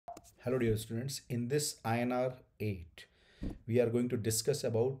Hello dear students, in this INR 8 we are going to discuss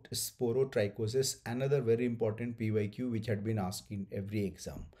about sporotrichosis, another very important PYQ which had been asked in every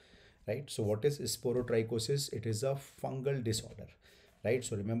exam, right? So what is sporotrichosis? It is a fungal disorder, right?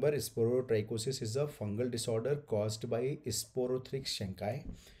 So remember, sporotrichosis is a fungal disorder caused by Sporotrichosis,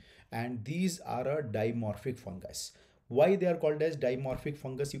 and these are a dimorphic fungus. Why they are called as dimorphic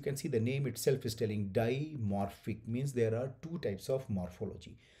fungus? You can see the name itself is telling dimorphic, means there are two types of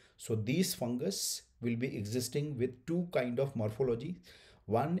morphology. So these fungus will be existing with two kind of morphology.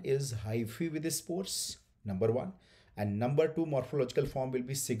 One is hyphae with spores, number one, and number two morphological form will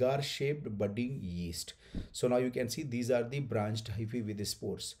be cigar shaped budding yeast. So now you can see these are the branched hyphae with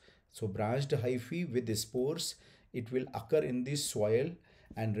spores. So branched hyphae with spores, it will occur in the soil,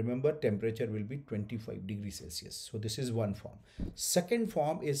 and remember temperature will be 25 degrees Celsius. So this is one form. Second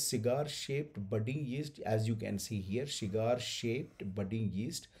form is cigar shaped budding yeast. As you can see here, cigar shaped budding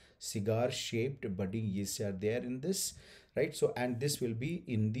yeast, cigar shaped budding yeast are there in this, right? So and this will be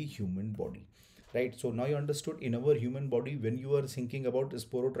in the human body, right? So now you understood, in our human body, when you are thinking about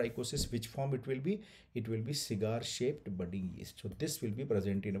sporotrichosis, which form it will be? It will be cigar shaped budding yeast. So this will be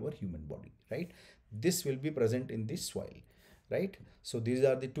present in our human body, right? This will be present in the soil, right? So these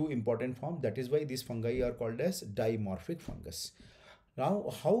are the two important forms. That is why these fungi are called as dimorphic fungus.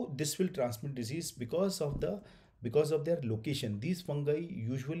 Now how this will transmit disease? Because of their location, these fungi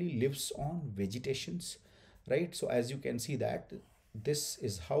usually lives on vegetations, right? So as you can see that this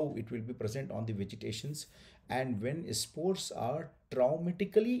is how it will be present on the vegetations, and when spores are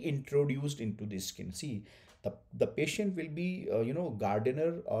traumatically introduced into the skin, see, the patient will be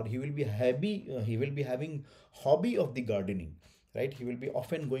gardener, or he will be having hobby of the gardening, right? He will be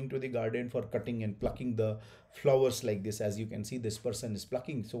often going to the garden for cutting and plucking the flowers like this. As you can see, this person is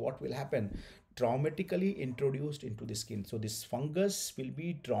plucking. So what will happen? Traumatically introduced into the skin. So this fungus will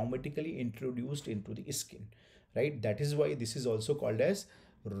be traumatically introduced into the skin, right? That is why this is also called as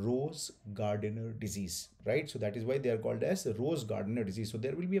rose gardener disease, right? So that is why they are called as rose gardener disease. So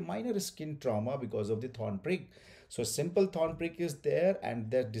there will be a minor skin trauma because of the thorn prick. So simple thorn prick is there, and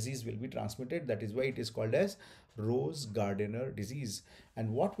that disease will be transmitted. That is why it is called as rose gardener disease.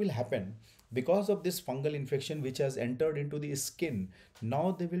 And what will happen? Because of this fungal infection which has entered into the skin,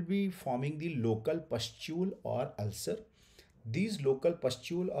 now they will be forming the local pustule or ulcer. These local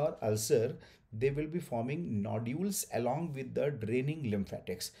pustule or ulcer, they will be forming nodules along with the draining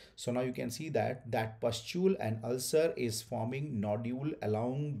lymphatics. So now you can see that pustule and ulcer is forming nodule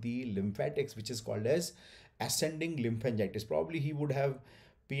along the lymphatics, which is called as ascending lymphangitis. Probably he would have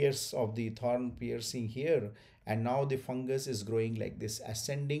pierce of the thorn piercing here, and now the fungus is growing like this.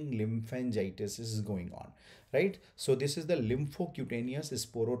 Ascending lymphangitis is going on, right? So this is the lymphocutaneous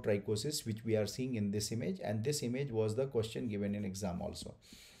sporotrichosis which we are seeing in this image, and this image was the question given in exam also,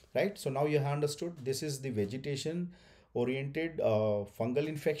 right? So now you have understood, this is the vegetation oriented fungal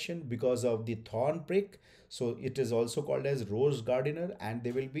infection because of the thorn prick. So it is also called as rose gardener, and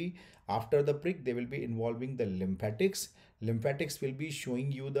they will be, after the prick, they will be involving the lymphatics will be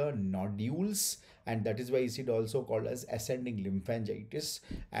showing you the nodules, and that is why is it also called as ascending lymphangitis.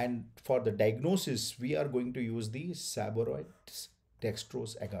 And for the diagnosis, we are going to use the Saboroid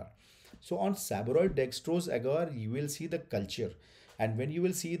dextrose agar. So on Saboroid dextrose agar, you will see the culture, and when you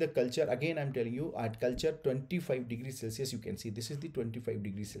will see the culture, again I'm telling you, at culture 25 degrees Celsius, you can see this is the 25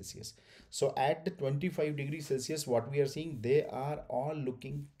 degrees Celsius. So at the 25 degrees Celsius, what we are seeing, they are all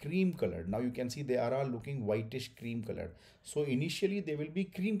looking cream colored. Now you can see they are all looking whitish cream colored. So initially they will be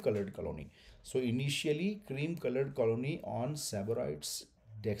cream colored colony. So initially cream colored colony on Saboroids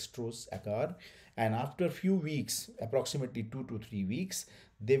dextrose agar, and after few weeks, approximately 2 to 3 weeks,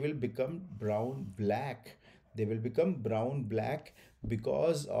 they will become brown black. They will become brown black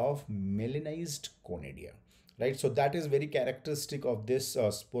because of melanized conidia, right? So that is very characteristic of this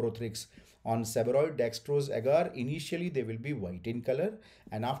sporothrix. On Saboroid dextrose agar, initially they will be white in color,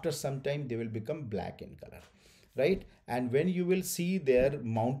 and after some time they will become black in color, right? And when you will see their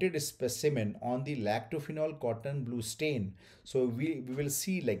mounted specimen on the lactophenol cotton blue stain, so we will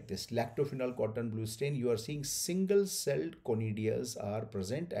see like this lactophenol cotton blue stain, you are seeing single celled conidias are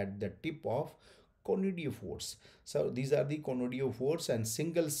present at the tip of conidiophores. So these are the conidiophores, and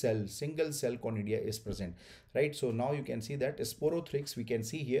single cell conidia is present, right? So now you can see that sporothrix, we can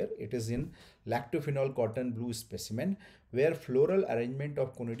see here, it is in lactophenol cotton blue specimen, where floral arrangement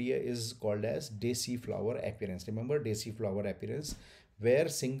of conidia is called as daisy flower appearance. Remember daisy flower appearance, where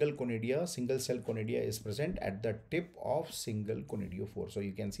single cell conidia is present at the tip of single conidiophore. So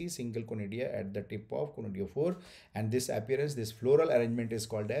you can see single conidia at the tip of conidiophore, and this appearance, this floral arrangement is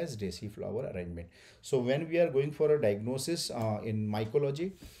called as deciflower arrangement. So when we are going for a diagnosis in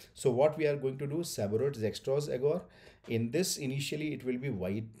mycology, so what we are going to do, Sabouraud dextrose agar. In this, initially it will be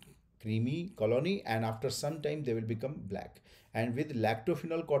white creamy colony, and after some time they will become black, and with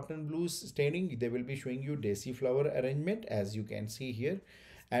lactophenol cotton blue staining they will be showing you deciflower arrangement, as you can see here.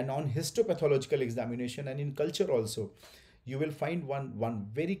 And on histopathological examination and in culture also, you will find one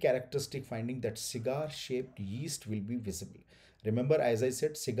very characteristic finding, that cigar shaped yeast will be visible. Remember, as I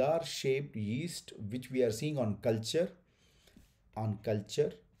said, cigar shaped yeast which we are seeing on culture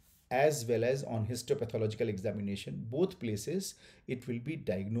as well as on histopathological examination, both places it will be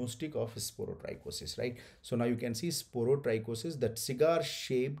diagnostic of sporotrichosis, right? So now you can see sporotrichosis, that cigar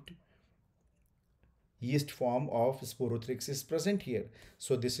shaped yeast form of Sporotrix is present here.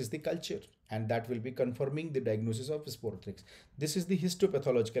 So this is the culture, and that will be confirming the diagnosis of Sporotrix. This is the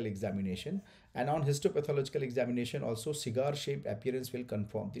histopathological examination, and on histopathological examination also cigar shaped appearance will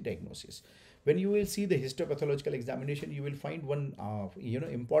confirm the diagnosis. When you will see the histopathological examination, you will find one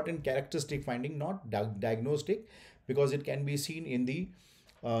important characteristic finding, not diagnostic, because it can be seen in the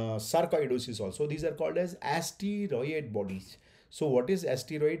sarcoidosis also. These are called as asteroid bodies. So what is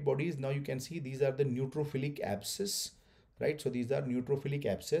asteroid bodies? Now you can see these are the neutrophilic abscess, right? So these are neutrophilic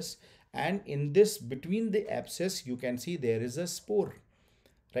abscess, and in this, between the abscess, you can see there is a spore,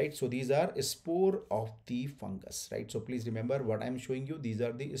 right? So these are spore of the fungus, right? So please remember what I'm showing you. These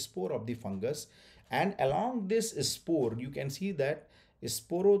are the spore of the fungus, and along this spore, you can see that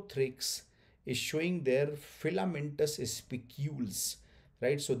Sporotrix is showing their filamentous spicules,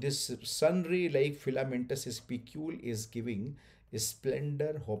 right? So this sunray like filamentous spicule is giving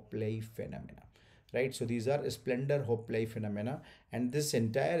splendor hoplite phenomena, right? So these are splendor hoplite phenomena, and this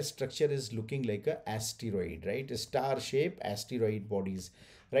entire structure is looking like a asteroid, right? Star shape asteroid bodies,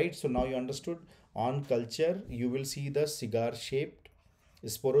 right? So now you understood. On culture you will see the cigar shaped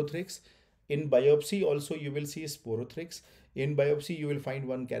Sporotrix. In biopsy also you will see Sporotrix. In biopsy you will find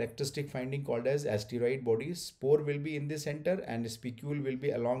one characteristic finding called as asteroid bodies. Spore will be in the center and spicule will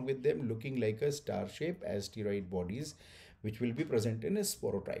be along with them, looking like a star shape asteroid bodies, which will be present in a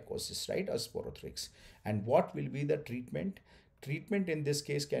sporotrichosis, right? A Sporotrix. And what will be the treatment? Treatment in this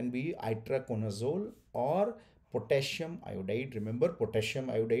case can be itraconazole or potassium iodide. Remember, potassium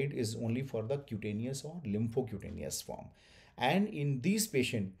iodide is only for the cutaneous or lymphocutaneous form. And in these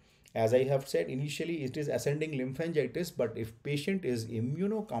patients, as I have said initially, it is ascending lymphangitis, but if patient is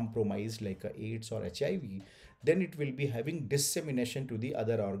immunocompromised like a AIDS or HIV, then it will be having dissemination to the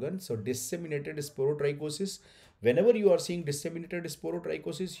other organs. So disseminated sporotrichosis, whenever you are seeing disseminated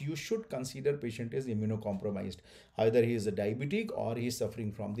sporotrichosis, you should consider patient is immunocompromised. Either he is a diabetic or he is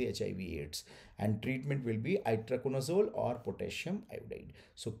suffering from the HIV AIDS. And treatment will be itraconazole or potassium iodide.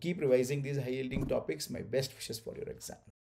 So keep revising these high yielding topics. My best wishes for your exam.